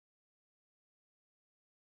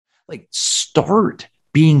Like, start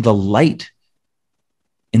being the light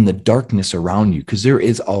in the darkness around you, because there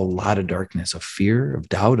is a lot of darkness, of fear, of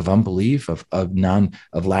doubt, of unbelief, of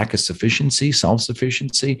lack of sufficiency,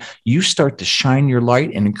 self-sufficiency. You start to shine your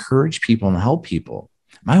light and encourage people and help people.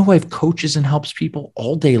 My wife coaches and helps people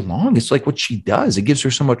all day long. It's like what she does. It gives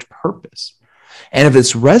her so much purpose. And if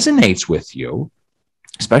this resonates with you,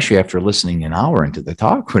 especially after listening an hour into the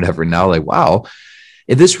talk, whatever, now, like, wow,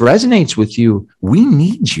 if this resonates with you, we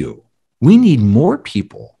need you. We need more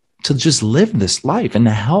people to just live this life and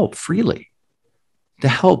to help freely,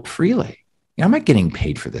 I'm not getting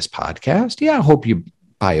paid for this podcast. Yeah, I hope you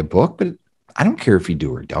buy a book, but I don't care if you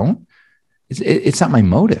do or don't. It's not my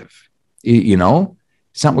motive.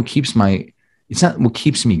 It's not what keeps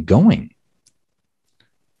me going.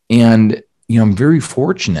 And, I'm very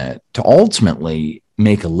fortunate to ultimately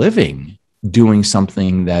make a living doing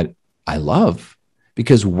something that I love,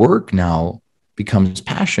 because work now becomes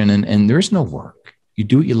passion, and there's no work. You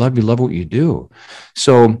do what you love what you do.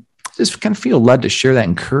 So just kind of feel led to share that,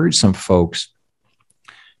 encourage some folks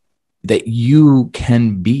that you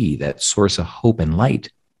can be that source of hope and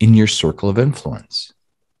light in your circle of influence.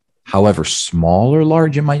 However small or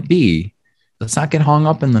large it might be, let's not get hung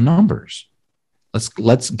up in the numbers.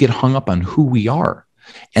 Let's get hung up on who we are.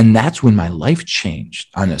 And that's when my life changed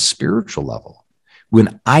on a spiritual level,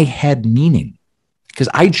 when I had meaning, because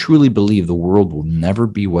I truly believe the world will never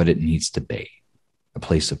be what it needs to be. A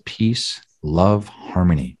place of peace, love,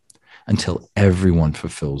 harmony, until everyone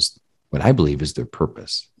fulfills what I believe is their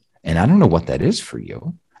purpose. And I don't know what that is for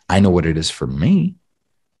you. I know what it is for me.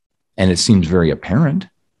 And it seems very apparent.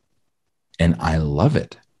 And I love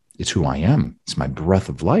it. It's who I am. It's my breath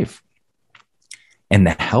of life. And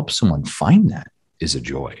to help someone find that is a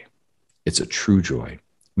joy. It's a true joy.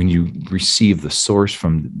 When you receive the source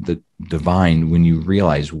from the divine, when you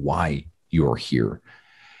realize why you're here.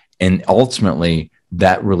 And ultimately,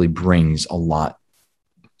 that really brings a lot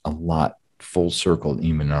full circle,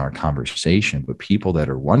 even in our conversation. But people that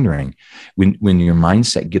are wondering, when your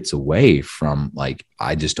mindset gets away from, like,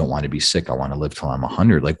 I just don't want to be sick, I want to live till I'm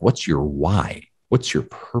 100. Like, what's your why? What's your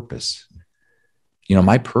purpose?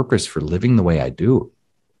 My purpose for living the way I do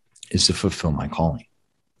is to fulfill my calling.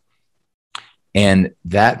 And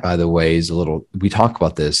that, by the way, is we talk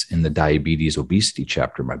about this in the diabetes, obesity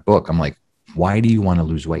chapter of my book. I'm like, why do you want to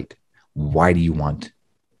lose weight? Why?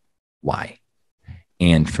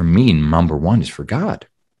 And for me, number one is for God.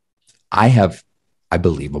 I have, I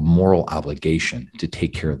believe, a moral obligation to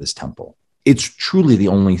take care of this temple. It's truly the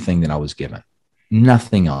only thing that I was given.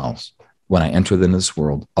 Nothing else when I entered into this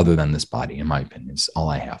world other than this body, in my opinion. It's all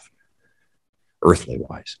I have, earthly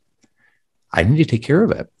wise. I need to take care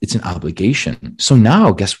of it. It's an obligation. So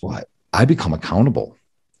now, guess what? I become accountable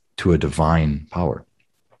to a divine power.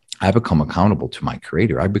 I become accountable to my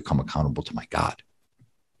creator. I become accountable to my God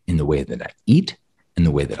in the way that I eat, in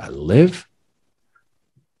the way that I live.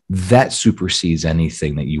 That supersedes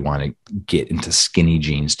anything that you want to get into skinny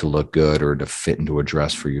jeans to look good or to fit into a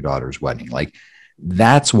dress for your daughter's wedding. Like,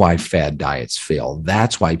 that's why fad diets fail.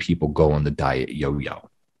 That's why people go on the diet yo-yo.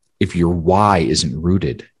 If your why isn't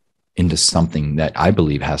rooted into something that I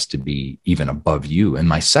believe has to be even above you. And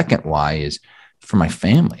my second why is for my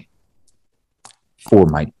family, for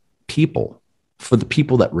my people, for the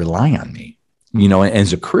people that rely on me.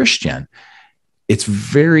 As a Christian, it's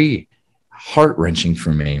very heart-wrenching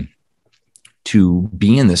for me to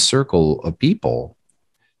be in this circle of people,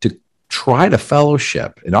 to try to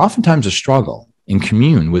fellowship, and oftentimes a struggle, and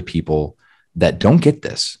commune with people that don't get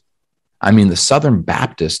this. I mean, the Southern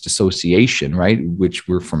Baptist Association, right, which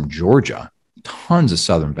we're from Georgia, tons of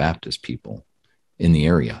Southern Baptist people in the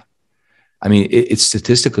area. I mean, it's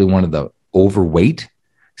statistically one of the overweight,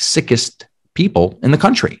 sickest people in the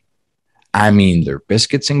country. I mean, they're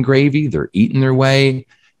biscuits and gravy. They're eating their way.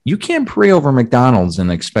 You can't pray over McDonald's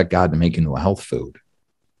and expect God to make it into a health food.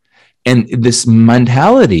 And this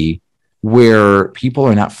mentality where people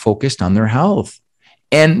are not focused on their health.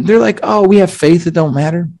 And they're like, oh, we have faith, it don't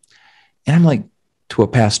matter. And I'm like, to a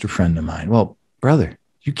pastor friend of mine, well, brother,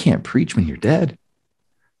 you can't preach when you're dead.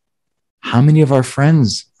 How many of our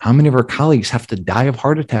friends, how many of our colleagues have to die of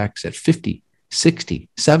heart attacks at 50, 60,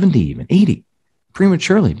 70, even 80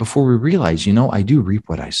 prematurely before we realize, I do reap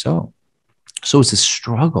what I sow. So it's a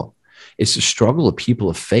struggle. It's a struggle of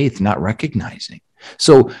people of faith not recognizing.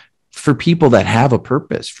 So for people that have a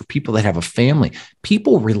purpose, for people that have a family,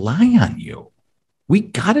 people rely on you. We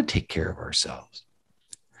got to take care of ourselves.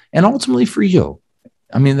 And ultimately for you,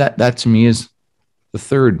 I mean, that to me is the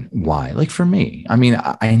third why. Like for me, I mean,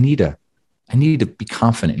 I need to be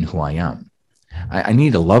confident in who I am. I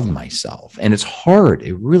need to love myself. And it's hard.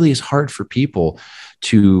 It really is hard for people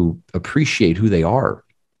to appreciate who they are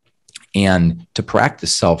and to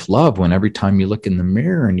practice self-love when every time you look in the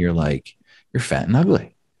mirror and you're like, you're fat and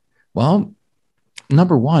ugly. Well,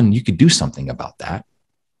 number one, you could do something about that.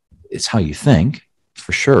 It's how you think,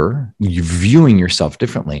 for sure. You're viewing yourself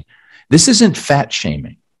differently. This isn't fat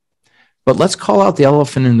shaming, but let's call out the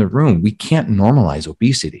elephant in the room. We can't normalize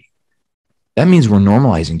obesity. That means we're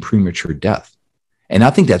normalizing premature death. And I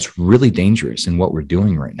think that's really dangerous in what we're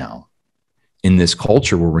doing right now in this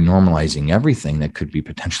culture where we're normalizing everything that could be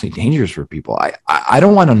potentially dangerous for people. I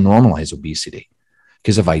don't want to normalize obesity,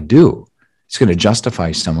 because if I do, it's going to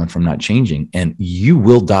justify someone from not changing, and you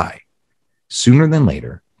will die sooner than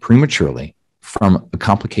later, prematurely, from a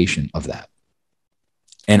complication of that.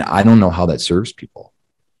 And I don't know how that serves people.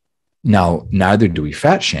 Now, neither do we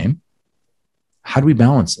fat shame. How do we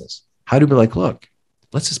balance this? How do we be like, look,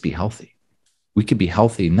 let's just be healthy. We could be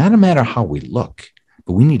healthy, not no matter how we look,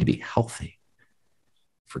 but we need to be healthy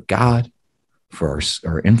for God, for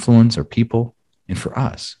our influence, our people, and for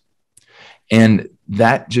us. And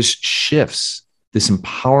that just shifts, this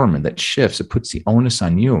empowerment that shifts, it puts the onus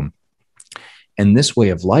on you. And this way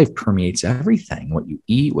of life permeates everything, what you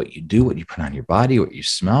eat, what you do, what you put on your body, what you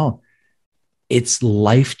smell. It's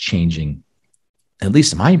life-changing, at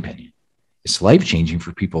least in my opinion. It's life-changing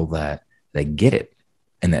for people that get it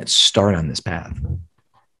and that start on this path.